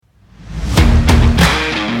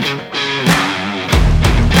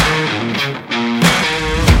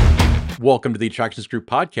Welcome to the Attractions Group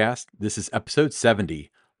podcast. This is episode 70.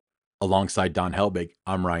 Alongside Don Helbig,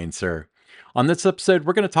 I'm Ryan Sir. On this episode,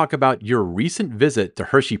 we're going to talk about your recent visit to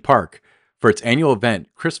Hersheypark for its annual event,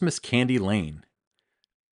 Christmas Candylane.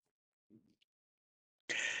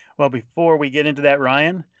 Well, before we get into that,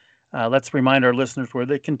 Ryan, let's remind our listeners where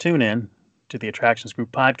they can tune in to the Attractions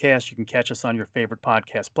Group podcast. You can catch us on your favorite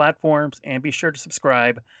podcast platforms, and be sure to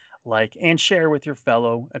subscribe, like, and share with your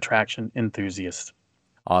fellow attraction enthusiasts.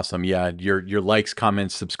 Awesome. Yeah, your likes,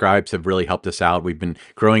 comments, subscribes have really helped us out. We've been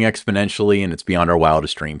growing exponentially and it's beyond our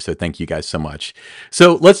wildest dreams. So thank you guys so much.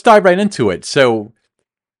 So let's dive right into it. So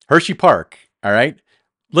Hersheypark, all right.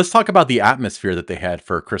 Let's talk about the atmosphere that they had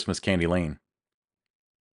for Christmas Candylane.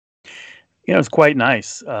 It's quite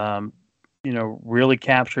nice. Really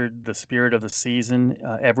captured the spirit of the season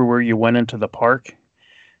everywhere you went into the park.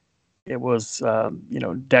 It was,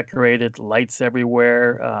 decorated, lights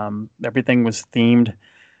everywhere. Everything was themed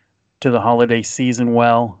to the holiday season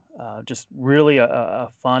well. Just really a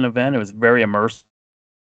fun event. It was very immersive.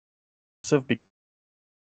 Just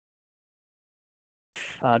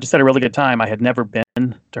had a really good time. I had never been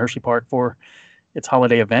to Hersheypark for its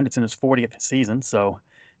holiday event. It's in its 40th season, so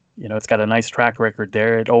it's got a nice track record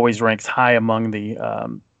there. It always ranks high among the,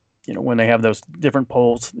 when they have those different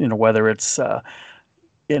polls, whether it's,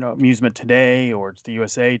 Amusement Today or it's the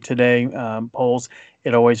USA Today polls,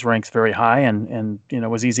 it always ranks very high, and it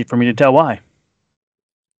was easy for me to tell why.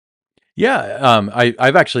 Yeah,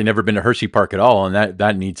 I've actually never been to Hersheypark at all, and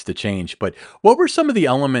that needs to change. But what were some of the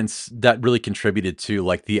elements that really contributed to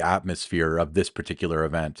like the atmosphere of this particular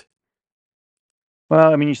event?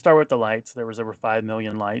 Well, I mean, you start with the lights. There was over 5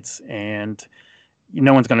 million lights, and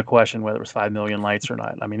no one's going to question whether it was 5 million lights or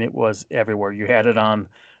not. I mean, it was everywhere. You had it on,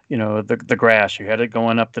 the grass. You had it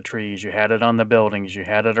going up the trees. You had it on the buildings. You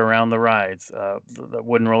had it around the rides. The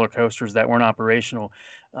wooden roller coasters that weren't operational,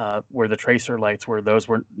 where the tracer lights were. Those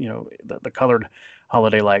were, the colored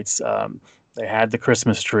holiday lights. They had the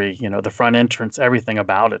Christmas tree. The front entrance. Everything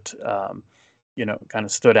about it. Kind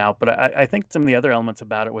of stood out. But I think some of the other elements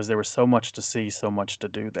about it was there was so much to see, so much to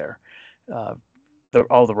do there. Uh,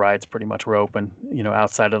 all the rides pretty much were open,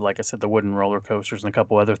 outside of, like I said, the wooden roller coasters and a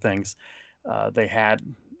couple other things. They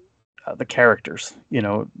had the characters,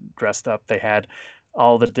 dressed up. They had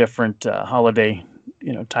all the different holiday,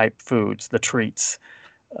 type foods, the treats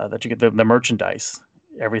that you get, the merchandise.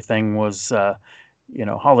 Everything was,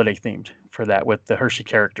 holiday themed for that with the Hershey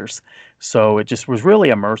characters. So it just was really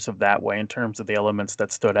immersive that way in terms of the elements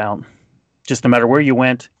that stood out. Just no matter where you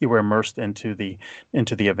went, you were immersed into the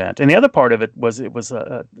event. And the other part of it was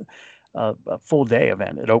a full day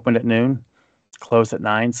event. It opened at noon, closed at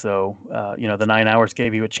 9. So the 9 hours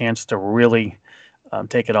gave you a chance to really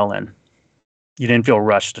take it all in. You didn't feel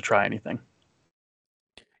rushed to try anything.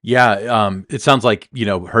 Yeah, it sounds like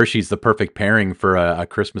Hershey's the perfect pairing for a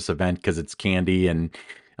Christmas event because it's candy and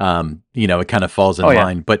it kind of falls in Oh yeah.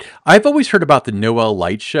 line. But I've always heard about the Noel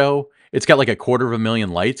light show. It's got like 250,000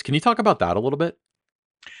 lights. Can you talk about that a little bit?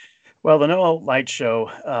 Well, the Noel Light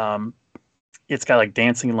Show, it's got like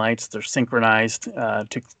dancing lights. They're synchronized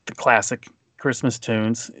to the classic Christmas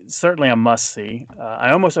tunes. It's certainly a must see.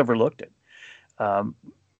 I almost overlooked it. Um,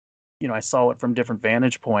 I saw it from different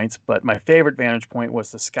vantage points, but my favorite vantage point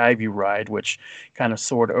was the Skyview ride, which kind of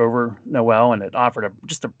soared over Noel, and it offered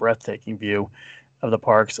just a breathtaking view of the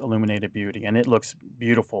park's illuminated beauty. And it looks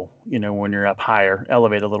beautiful, when you're up higher,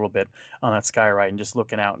 elevate a little bit on that sky ride and just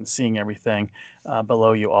looking out and seeing everything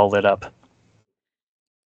below you all lit up.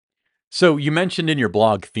 So you mentioned in your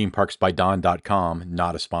blog, themeparksbydon.com,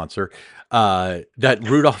 not a sponsor, that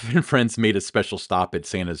Rudolph and Friends made a special stop at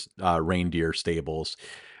Santa's reindeer stables.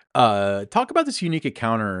 Talk about this unique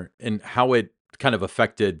encounter and how it kind of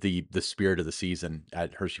affected the spirit of the season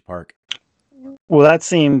at Hersheypark. Well, that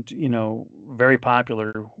seemed, very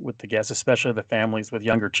popular with the guests, especially the families with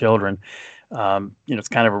younger children. It's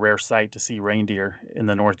kind of a rare sight to see reindeer in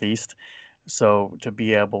the Northeast. So to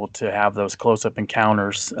be able to have those close-up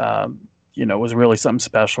encounters, was really something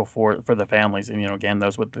special for the families. And, again,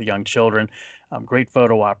 those with the young children. Great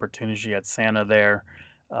photo opportunity at Santa there.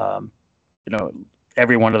 Um, you know,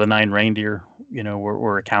 every one of the 9 reindeer,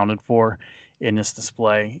 were accounted for in this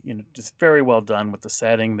display. Just very well done with the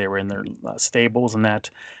setting. They were in their stables, and that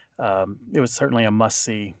it was certainly a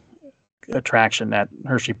must-see attraction at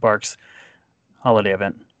Hersheypark's holiday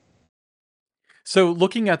event. So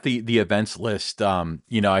looking at the events list,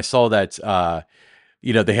 I saw that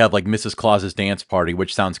they have like Mrs. Claus's dance party,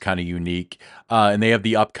 which sounds kind of unique, and they have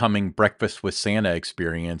the upcoming Breakfast with Santa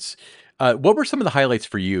experience. What were some of the highlights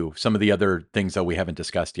for you? Some of the other things that we haven't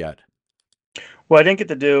discussed yet. Well, I didn't get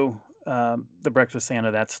to do the Breakfast with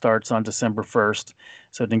Santa that starts on December 1st,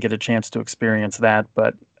 so I didn't get a chance to experience that.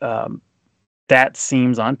 But that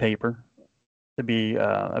seems on paper to be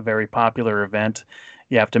a very popular event.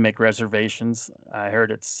 You have to make reservations. I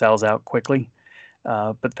heard it sells out quickly.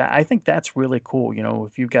 But I think that's really cool. You know,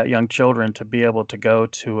 if you've got young children to be able to go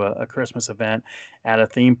to a Christmas event at a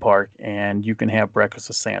theme park and you can have breakfast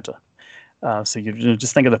with Santa. So you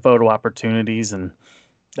just think of the photo opportunities and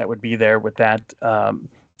that would be there with that.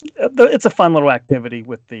 It's a fun little activity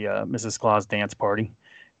with the Mrs. Claus dance party.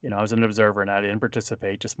 You know, I was an observer and I didn't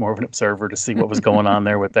participate, just more of an observer to see what was going on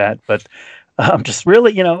there with that. But just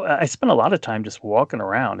really, you know, I spent a lot of time just walking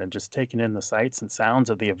around and just taking in the sights and sounds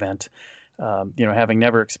of the event, you know, having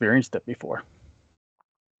never experienced it before.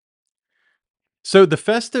 So the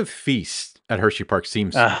festive feast at Hershey Park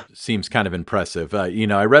Uh, seems kind of impressive. I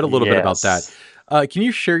read a little bit about that. yes. Can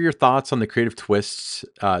you share your thoughts on the creative twists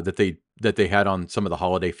that they had on some of the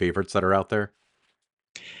holiday favorites that are out there?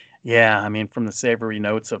 Yeah, I mean, from the savory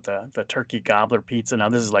notes of the turkey gobbler pizza. Now,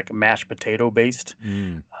 this is like mashed potato based,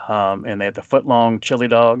 Mm. and they had the foot long chili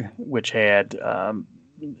dog, which had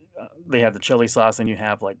they have the chili sauce, and you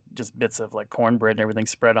have like just bits of like cornbread and everything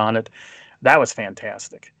spread on it. That was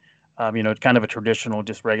fantastic. You know, kind of a traditional,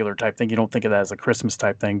 just regular type thing. You don't think of that as a Christmas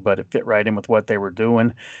type thing, but it fit right in with what they were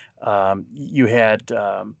doing. You had,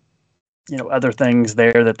 you know, other things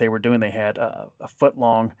there that they were doing. They had a foot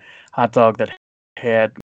long hot dog that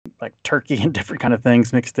had like turkey and different kind of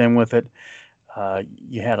things mixed in with it.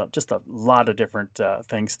 You had just a lot of different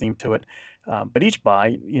things themed to it. But each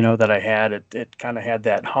bite, you know, that I had, it kind of had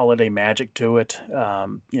that holiday magic to it.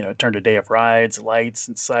 You know, it turned a day of rides, lights,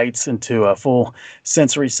 and sights into a full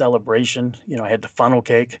sensory celebration. You know, I had the funnel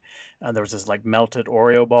cake. There was this like melted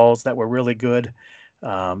Oreo balls that were really good.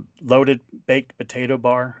 Loaded baked potato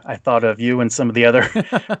bar. I thought of you and some of the other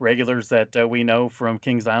regulars that we know from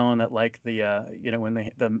Kings Island that like the you know when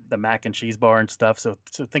the mac and cheese bar and stuff. So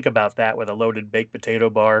think about that with a loaded baked potato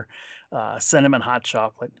bar, cinnamon hot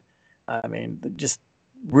chocolate. I mean, just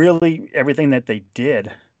really everything that they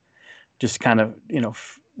did just kind of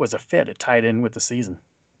was a fit. It tied in with the season.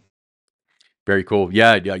 Very cool.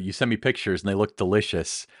 Yeah, yeah. You send me pictures and they look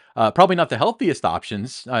delicious. Probably not the healthiest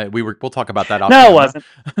options. We'll talk about that off No, it camera.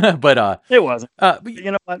 wasn't. but It wasn't. but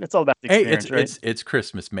You know what? It's all about the hey, experience, right? it's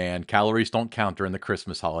Christmas, man. Calories don't count during the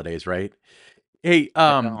Christmas holidays, right? Hey, They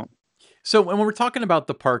don't. so when we're talking about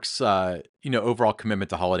the park's overall commitment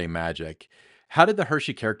to holiday magic, how did the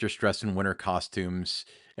Hershey characters dressed in winter costumes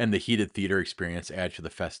and the heated theater experience add to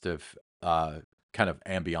the festive kind of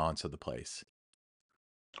ambiance of the place?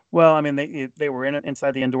 Well, I mean, they were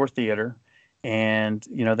inside the indoor theater, and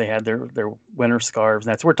you know they had their winter scarves.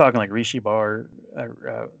 That's we're talking like Reese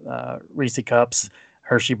cups,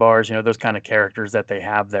 Hershey bars. You know those kind of characters that they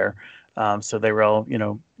have there. So they were all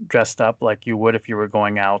dressed up like you would if you were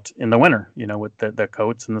going out in the winter. You know with the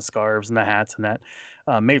coats and the scarves and the hats and that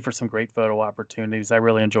made for some great photo opportunities. I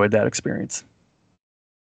really enjoyed that experience.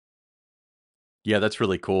 Yeah, that's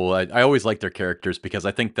really cool. I always like their characters because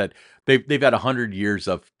I think that they've had 100 years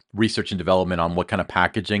of research and development on what kind of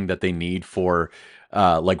packaging that they need for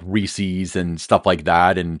like Reese's and stuff like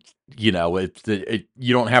that. And you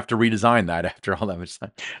don't have to redesign that after all that much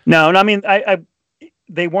time. No, I mean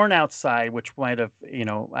they weren't outside, which might have,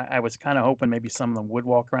 I was kind of hoping maybe some of them would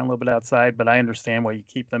walk around a little bit outside, but I understand why you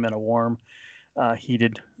keep them in a warm,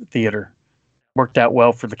 heated theater. Worked out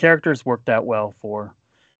well for the characters, worked out well for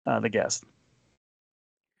the guests.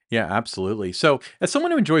 Yeah, absolutely. So, as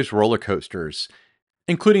someone who enjoys roller coasters,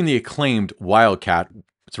 including the acclaimed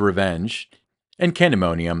Wildcat's Revenge and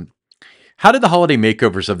Candymonium, how did the holiday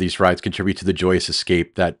makeovers of these rides contribute to the joyous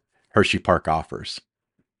escape that Hershey Park offers?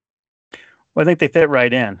 Well, I think they fit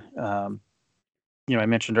right in. I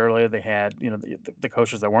mentioned earlier they had, the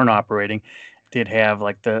coasters that weren't operating did have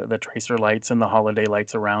like the tracer lights and the holiday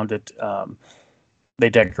lights around it. They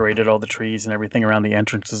decorated all the trees and everything around the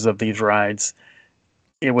entrances of these rides.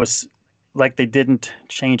 It was like they didn't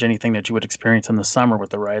change anything that you would experience in the summer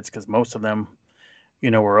with the rides because most of them,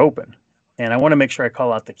 were open. And I want to make sure I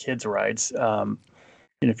call out the kids' rides.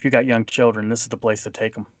 If you got young children, this is the place to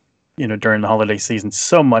take them. During the holiday season,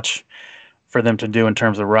 so much for them to do in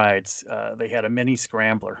terms of rides. They had a mini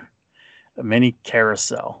scrambler, a mini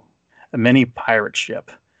carousel, a mini pirate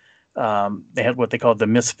ship. They had what they called the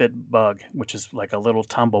Misfit Bug, which is like a little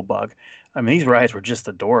tumble bug. I mean, these rides were just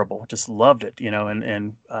adorable. Just loved it,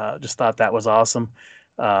 and just thought that was awesome.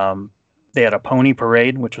 They had a pony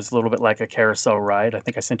parade, which was a little bit like a carousel ride. I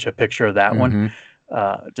think I sent you a picture of that one. Mhm.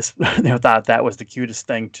 Just thought that was the cutest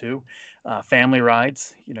thing too. Family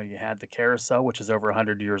rides, you had the carousel, which is over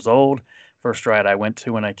 100 years old. First ride I went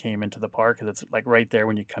to when I came into the park, 'cause it's like right there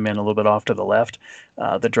when you come in a little bit off to the left.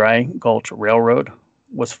 The Dry Gulch Railroad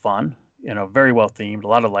was fun, very well themed, a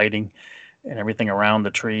lot of lighting and everything around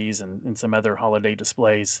the trees, and some other holiday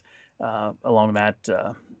displays along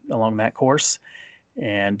that course.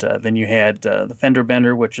 And then you had the fender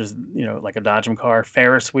bender, which is like a Dodgem car.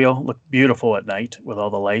 Ferris wheel looked beautiful at night with all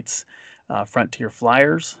the lights. Frontier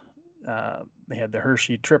Flyers. They had the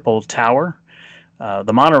Hershey Triple Tower,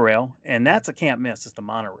 the monorail, and that's a can't miss. Is the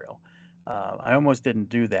monorail. I almost didn't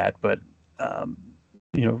do that, but um,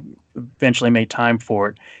 eventually made time for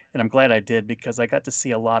it, and I'm glad I did because I got to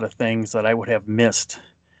see a lot of things that I would have missed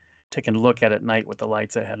taking a look at night with the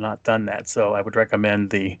lights. I had not done that, so I would recommend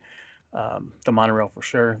the monorail for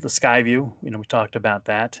sure. The Skyview, we talked about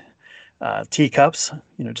that. Teacups,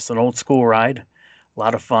 just an old school ride, a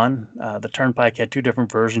lot of fun. The Turnpike had two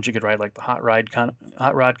different versions. You could ride like the hot rod kind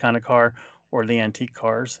of car, or the antique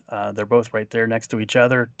cars. They're both right there next to each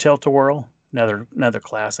other. Tilt-A-Whirl, another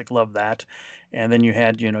classic. Love that. And then you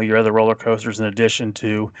had your other roller coasters in addition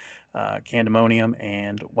to Candymonium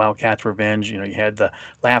and Wildcat's Revenge. You had the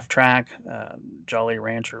Laugh Track, Jolly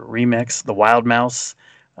Rancher Remix, the Wild Mouse.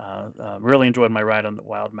 Really enjoyed my ride on the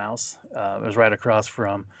Wild Mouse. It was right across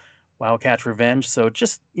from Wildcat's Revenge. So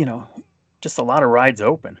just a lot of rides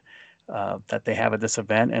open that they have at this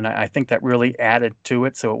event, and I think that really added to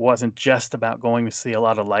it. So it wasn't just about going to see a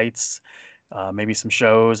lot of lights, maybe some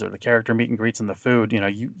shows or the character meet and greets and the food.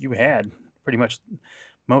 You had pretty much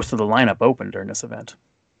most of the lineup open during this event.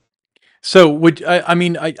 So I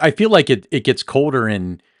mean, I feel like it gets colder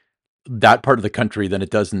in that part of the country than it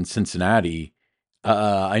does in Cincinnati.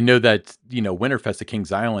 I know that, Winterfest at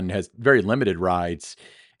Kings Island has very limited rides.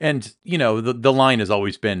 And, the line has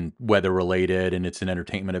always been weather related and it's an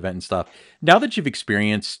entertainment event and stuff. Now that you've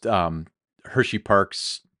experienced Hershey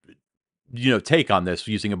Park's, take on this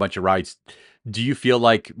using a bunch of rides, do you feel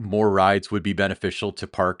like more rides would be beneficial to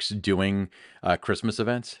parks doing Christmas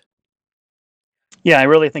events? Yeah, I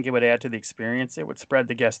really think it would add to the experience. It would spread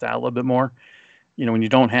the guest out a little bit more. When you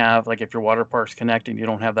don't have, like, if your water park's connecting, you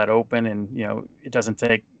don't have that open, and it doesn't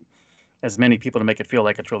take as many people to make it feel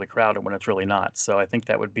like it's really crowded when it's really not. So I think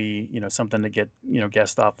that would be something to get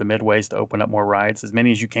guests off the midways to open up more rides, as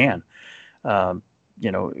many as you can. Um,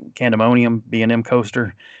 Candymonium B&M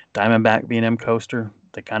coaster, Diamondback B&M coaster.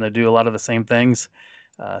 They kind of do a lot of the same things.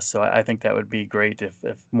 So I think that would be great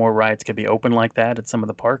if more rides could be open like that at some of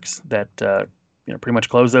the parks that pretty much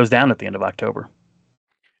close those down at the end of October.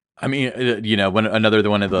 I mean, when another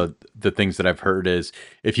one of the things that I've heard is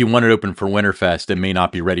if you want it open for Winterfest, it may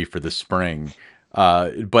not be ready for the spring.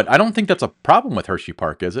 But I don't think that's a problem with Hershey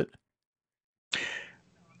Park, is it?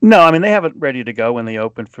 No, I mean, they have it ready to go when they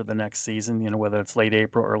open for the next season, whether it's late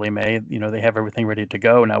April, early May, they have everything ready to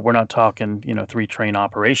go. Now, we're not talking, 3-train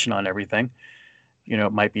operation on everything.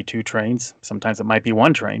 It might be 2 trains. Sometimes it might be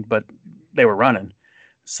 1 train, but they were running.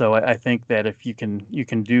 So I think that if you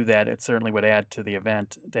can do that, it certainly would add to the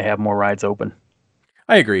event to have more rides open.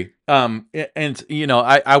 I agree. And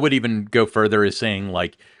I would even go further as saying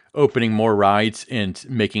like opening more rides and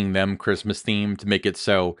making them Christmas themed to make it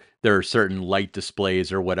so there are certain light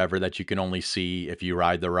displays or whatever that you can only see if you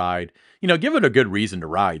ride the ride. Give it a good reason to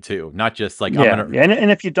ride too, not just like I'm Yeah, gonna. yeah,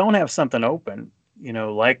 and if you don't have something open,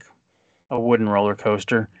 like a wooden roller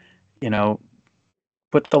coaster, you know,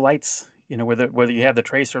 put the lights, whether you have the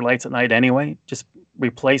tracer lights at night anyway, just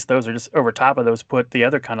replace those, or just over top of those put the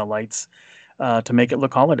other kind of lights to make it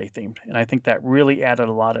look holiday themed. And I think that really added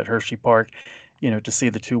a lot at Hershey Park, to see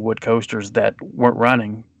the 2 wood coasters that weren't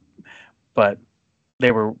running, but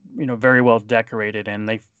they were, very well decorated, and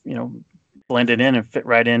they, blended in and fit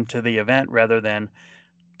right into the event rather than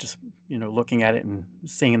just, looking at it and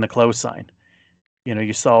seeing the close sign.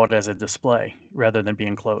 You saw it as a display rather than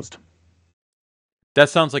being closed. That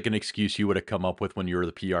sounds like an excuse you would have come up with when you were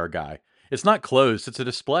the PR guy. It's not closed; it's a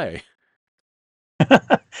display.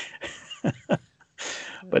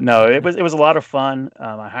 But no, it was a lot of fun.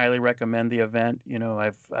 I highly recommend the event.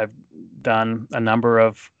 I've done a number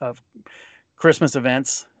of Christmas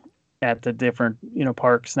events at the different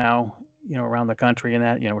parks now around the country, and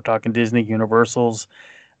that we're talking Disney, Universal's,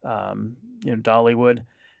 Dollywood,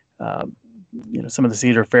 uh, some of the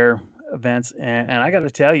Cedar Fair events, and I got to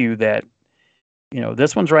tell you that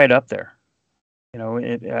this one's right up there.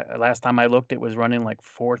 Last time I looked, it was running like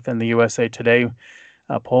 4th in the USA Today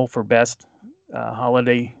poll for best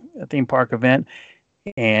holiday theme park event,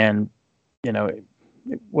 and you know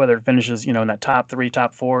whether it finishes in that top 3,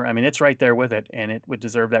 top 4, I mean, it's right there with it, and it would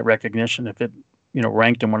deserve that recognition if it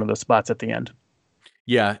ranked in one of those spots at the end.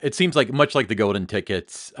 Yeah, it seems like much like the golden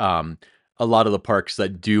tickets, a lot of the parks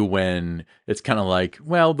that do win, it's kinda like,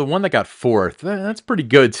 well, the one that got 4th, that's pretty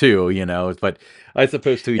good too, but I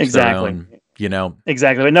suppose to each their Exactly. own, you know?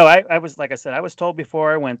 Exactly. But no, I was like I said, I was told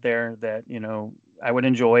before I went there that, I would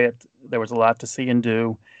enjoy it. There was a lot to see and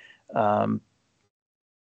do. Um,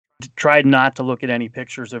 Tried not to look at any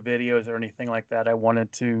pictures or videos or anything like that. I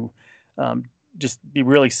wanted to um, just be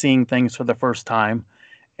really seeing things for the first time,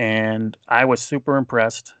 and I was super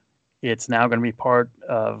impressed. It's now going to be part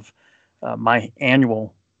of my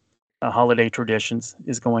annual holiday traditions.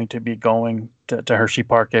 Is going to be going to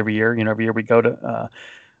Hersheypark every year. Every year we go to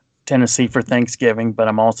Tennessee for Thanksgiving, but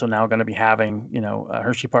I'm also now going to be having,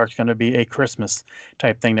 Hersheypark's going to be a Christmas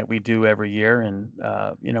type thing that we do every year. And,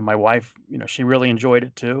 my wife, she really enjoyed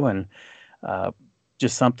it too. And uh,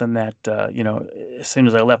 just something that, as soon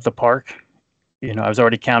as I left the park, I was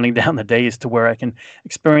already counting down the days to where I can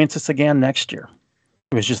experience this again next year.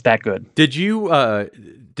 It was just that good. Did you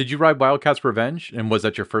ride Wildcats Revenge, and was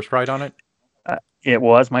that your first ride on it? It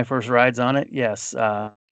was my first rides on it. Yes.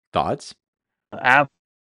 Thoughts? App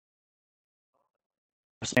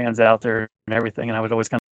stands out there and everything. And I was always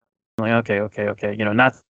kind of like, okay, okay, okay.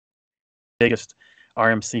 Not biggest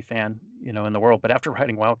RMC fan, in the world. But after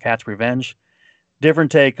writing Wildcats Revenge,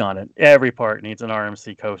 different take on it. Every part needs an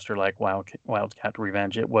RMC coaster like Wildcat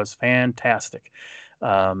Revenge. It was fantastic.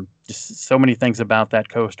 Just so many things about that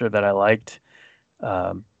coaster that I liked.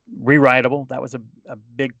 Rewritable, that was a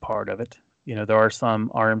big part of it. There are some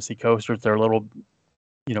RMC coasters that are a little,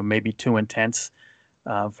 maybe too intense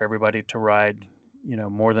for everybody to ride,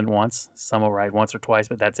 more than once. Some will ride once or twice,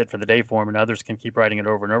 but that's it for the day for them, and others can keep riding it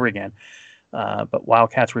over and over again. But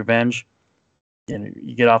Wildcats Revenge,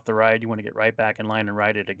 you get off the ride, you want to get right back in line and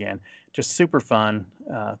ride it again. Just super fun,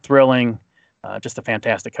 thrilling, just a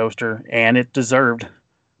fantastic coaster, and it deserved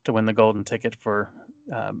to win the golden ticket for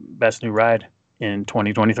best new ride in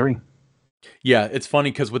 2023. Yeah, it's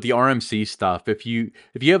funny because with the RMC stuff, if you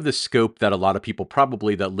have the scope that a lot of people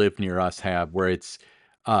probably that live near us have, where it's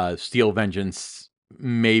Steel Vengeance,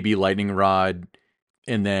 maybe Lightning Rod,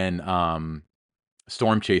 and then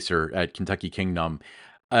Storm Chaser at Kentucky Kingdom.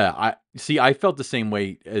 I felt the same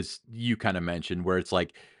way as you kind of mentioned, where it's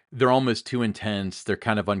like they're almost too intense. They're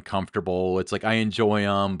kind of uncomfortable. It's like I enjoy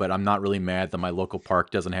them, but I'm not really mad that my local park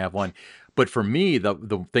doesn't have one. But for me,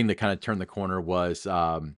 the thing that kind of turned the corner was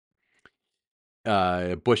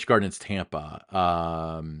Busch Gardens Tampa.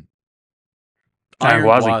 Iron Iron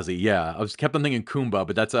Gwazi. Gwazi, yeah. I was kept on thinking Kumba,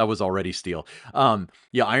 but that was already steel.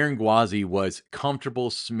 Yeah, Iron Gwazi was comfortable,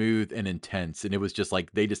 smooth, and intense, and it was just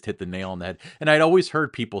like they just hit the nail on the head. And I'd always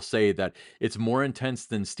heard people say that it's more intense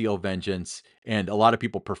than Steel Vengeance, and a lot of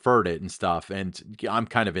people preferred it and stuff. And I'm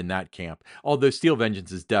kind of in that camp. Although Steel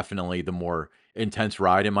Vengeance is definitely the more intense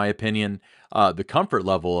ride, in my opinion. The comfort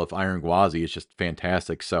level of Iron Gwazi is just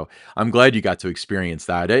fantastic. So I'm glad you got to experience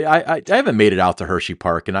that. I haven't made it out to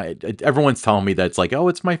Hersheypark, and everyone's telling me that it's like, oh,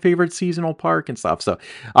 it's my favorite seasonal park and stuff. So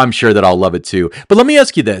I'm sure that I'll love it too. But let me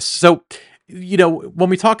ask you this: so, when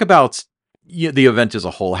we talk about the event as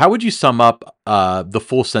a whole, how would you sum up the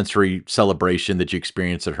full sensory celebration that you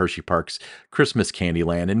experienced at Hershey Park's Christmas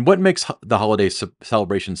Candyland, and what makes the holiday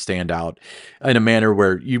celebration stand out in a manner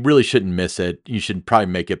where you really shouldn't miss it? You should probably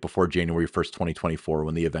make it before January 1st, 2024,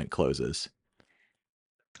 when the event closes.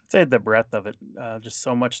 I'd say the breadth of it, just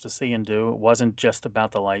so much to see and do. It wasn't just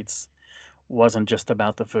about the lights, wasn't just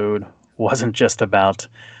about the food, wasn't just about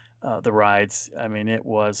the rides. I mean, it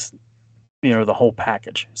was, the whole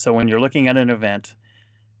package. So when you're looking at an event,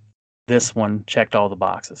 this one checked all the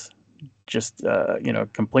boxes. Just,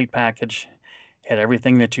 complete package, had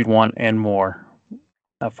everything that you'd want and more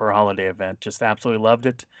for a holiday event. Just absolutely loved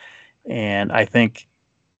it. And I think,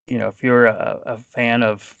 if you're a fan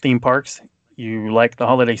of theme parks, you like the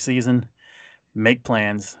holiday season, make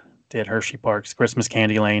plans to hit Hersheypark's Christmas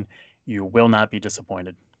Candy Lane. You will not be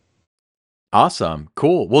disappointed. Awesome.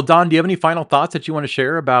 Cool. Well, Don, do you have any final thoughts that you want to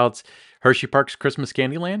share about Hershey Park's Christmas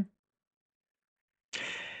Candyland?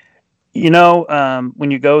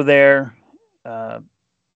 When you go there, uh,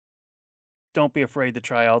 don't be afraid to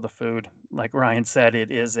try all the food. Like Ryan said,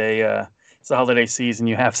 it's a holiday season.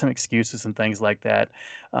 You have some excuses and things like that.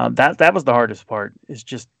 That was the hardest part. Is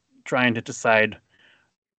just trying to decide,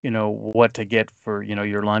 what to get for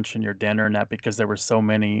your lunch and your dinner and that, because there were so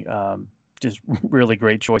many just really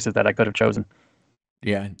great choices that I could have chosen.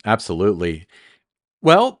 Yeah, absolutely.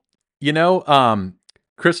 Well, you know, um,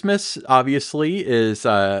 Christmas obviously is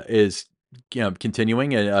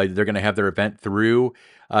continuing, and they're going to have their event through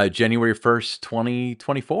January 1st,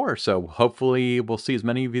 2024. So hopefully we'll see as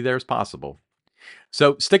many of you there as possible.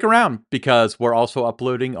 So stick around because we're also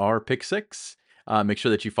uploading our pick six. Make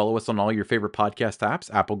sure that you follow us on all your favorite podcast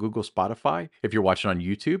apps, Apple, Google, Spotify. If you're watching on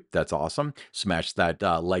YouTube, that's awesome. Smash that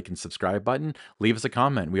like and subscribe button. Leave us a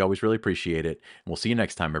comment. We always really appreciate it. And we'll see you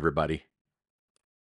next time, everybody.